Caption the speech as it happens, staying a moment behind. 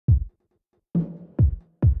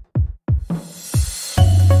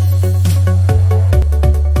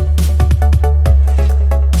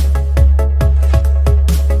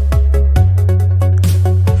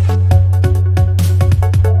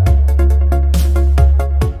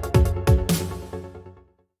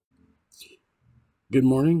Good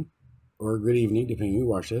morning or good evening, depending on who you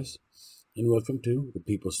watch this, and welcome to the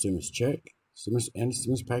People's Stimulus Check, Stimulus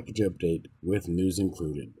Package Update with news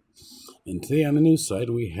included. And today on the news side,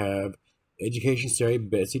 we have Education Secretary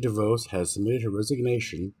Betsy DeVos has submitted her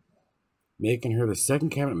resignation, making her the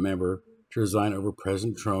second cabinet member to resign over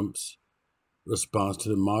President Trump's response to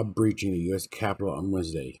the mob breaching the U.S. Capitol on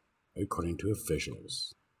Wednesday, according to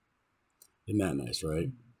officials. Isn't that nice,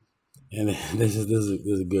 right? And this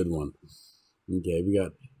is a good one. Okay, we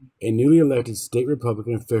got a newly elected state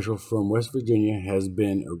Republican official from West Virginia has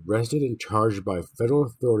been arrested and charged by federal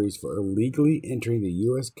authorities for illegally entering the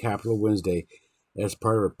U.S. Capitol Wednesday as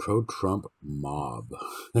part of a pro-Trump mob.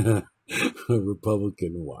 A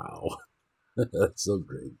Republican, wow. That's so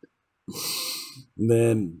great. And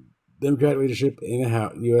then Democratic leadership in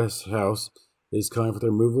the U.S. House is calling for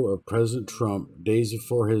the removal of President Trump days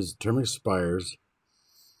before his term expires.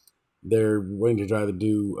 They're waiting to either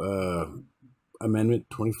do Amendment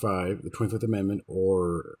 25, the 25th Amendment,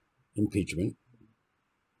 or impeachment.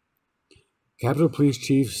 Capitol Police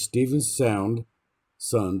Chief Stephen Sund,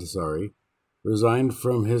 resigned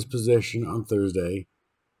from his position on Thursday,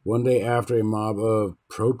 one day after a mob of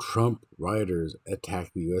pro-Trump rioters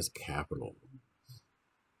attacked the U.S. Capitol.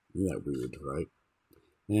 Isn't that weird, right?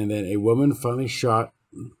 And then a woman fatally shot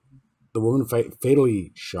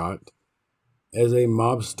as a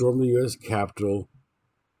mob stormed the U.S. Capitol,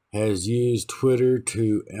 has used Twitter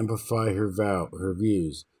to amplify her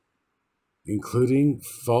views, including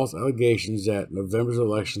false allegations that November's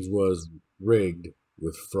elections was rigged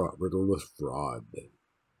with fraud.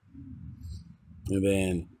 And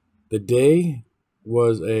then the day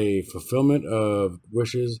was a fulfillment of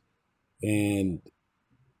wishes, and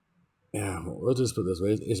let's just put it this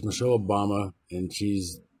way: it's Michelle Obama, and she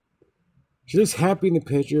looks happy in the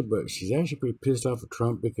picture, but she's actually pretty pissed off at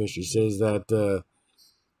Trump because she says that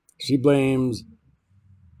she blames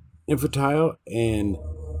infantile and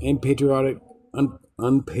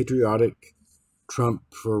unpatriotic Trump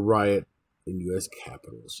for a riot in U.S.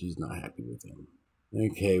 Capitol. She's not happy with him.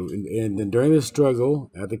 Okay, and then during the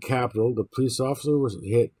struggle at the Capitol, the police officer was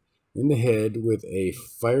hit in the head with a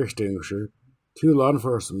fire extinguisher, two law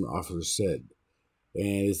enforcement officers said.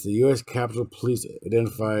 And it's the U.S. Capitol Police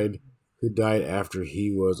identified who died after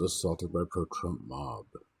he was assaulted by a pro-Trump mob.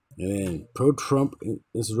 And then pro-Trump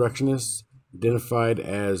insurrectionists identified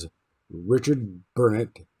as Richard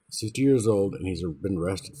Burnett, 60 years old, and he's been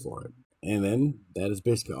arrested for it. And then that is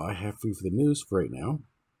basically all I have for you for the news for right now.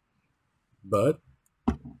 But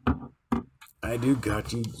I do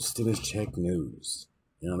got you Stimulus Check news.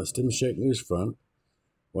 And on the Stimulus Check news front,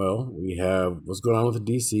 well, we have what's going on with the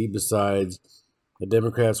D.C. besides the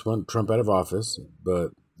Democrats want Trump out of office.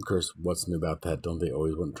 But, of course, what's new about that? Don't they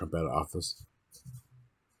always want Trump out of office?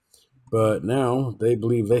 But now they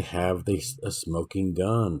believe they have a smoking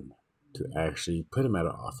gun to actually put him out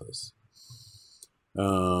of office.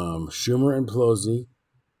 Schumer and Pelosi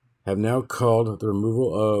have now called the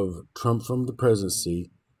removal of Trump from the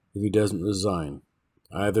presidency if he doesn't resign,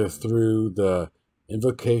 either through the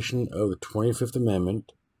invocation of the 25th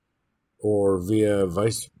Amendment or via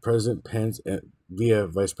Vice President Pence and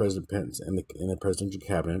the presidential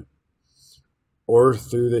cabinet, or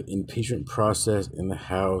through the impeachment process in the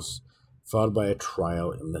House, followed by a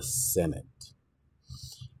trial in the Senate.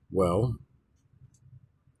 Well,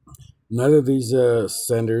 none of these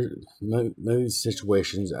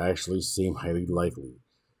situations actually seem highly likely.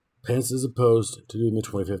 Pence is opposed to doing the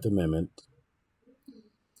 25th Amendment,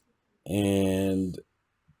 and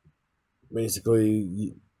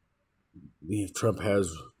basically, Trump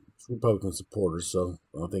has Republican supporters, so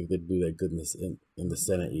I don't think they'd do that good in the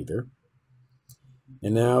Senate either.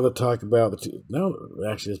 And now they'll talk about let's put it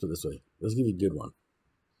this way. Let's give you a good one.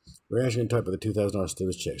 We're actually going to talk about the $2,000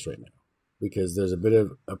 stimulus checks right now, because there's a bit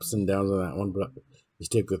of ups and downs on that one, but you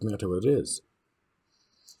stick with me, I'll tell you what it is.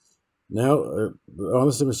 Now, on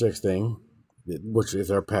the stimulus checks thing, which if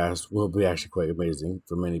they're passed, will be actually quite amazing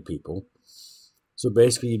for many people. So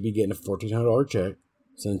basically, you'd be getting a $1,400 check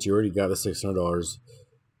since you already got the $600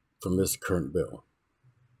 from this current bill.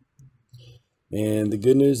 And the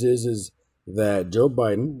good news is that Joe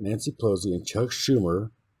Biden, Nancy Pelosi, and Chuck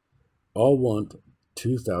Schumer all want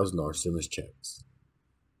 $2,000 stimulus checks.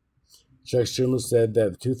 Chuck Schumer said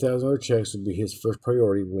that the $2,000 checks would be his first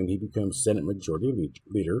priority when he becomes Senate Majority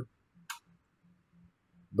Leader.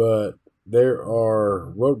 But there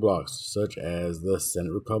are roadblocks, such as the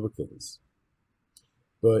Senate Republicans.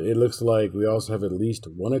 But it looks like we also have at least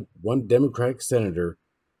one Democratic senator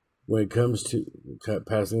when it comes to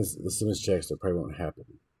passing the stimulus checks. That probably won't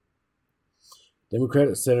happen.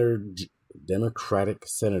 Democratic Senator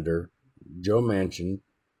Joe Manchin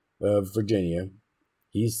of Virginia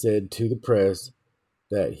he said to the press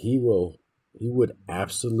that he would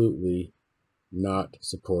absolutely not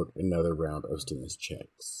support another round of stimulus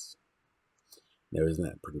checks. Now, isn't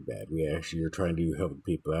that pretty bad? We actually are trying to help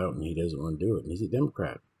people out, and he doesn't want to do it. And he's a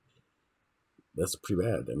Democrat. That's pretty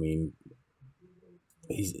bad. I mean,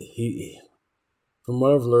 he from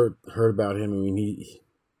what I've heard about him, I mean, he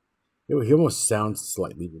almost sounds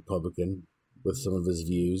slightly Republican with some of his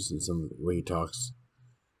views and some of the way he talks.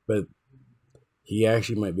 But he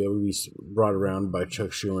actually might be able to be brought around by Chuck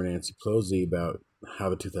Schumer and Nancy Pelosi about how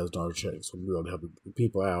the $2,000 checks will be able to help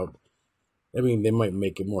people out. I mean, they might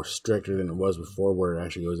make it more stricter than it was before, where it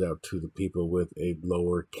actually goes out to the people with a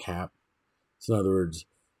lower cap. So in other words,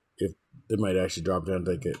 if they might actually drop down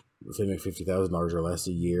to if they make $50,000 or less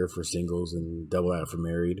a year for singles and double that for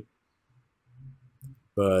married.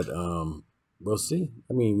 But we'll see.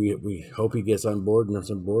 I mean, we hope he gets on board and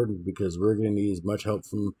gets on board, because we're going to need as much help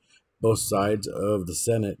from both sides of the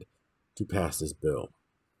Senate to pass this bill.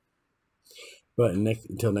 But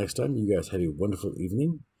until next time, you guys have a wonderful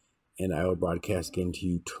evening, and I will broadcast again to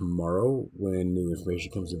you tomorrow when new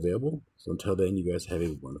information comes available. So until then, you guys have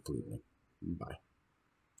a wonderful evening. Bye.